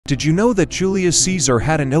Did you know that Julius Caesar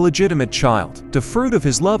had an illegitimate child, the fruit of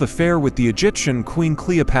his love affair with the Egyptian queen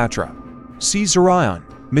Cleopatra? Caesarion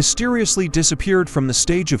mysteriously disappeared from the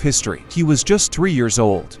stage of history. He was just 3 years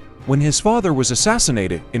old when his father was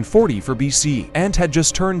assassinated in 44 BC and had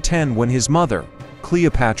just turned 10 when his mother,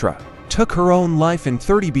 Cleopatra, took her own life in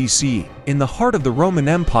 30 BC in the heart of the Roman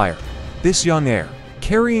Empire. This young heir,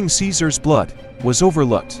 carrying Caesar's blood, was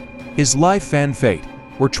overlooked. His life and fate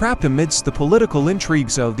were trapped amidst the political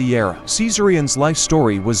intrigues of the era. Caesarion's life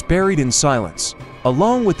story was buried in silence,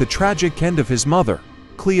 along with the tragic end of his mother,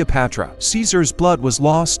 Cleopatra. Caesar's blood was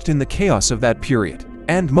lost in the chaos of that period.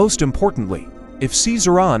 And most importantly, if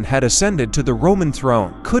Caesarion had ascended to the Roman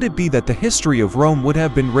throne, could it be that the history of Rome would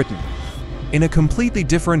have been written in a completely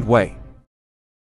different way?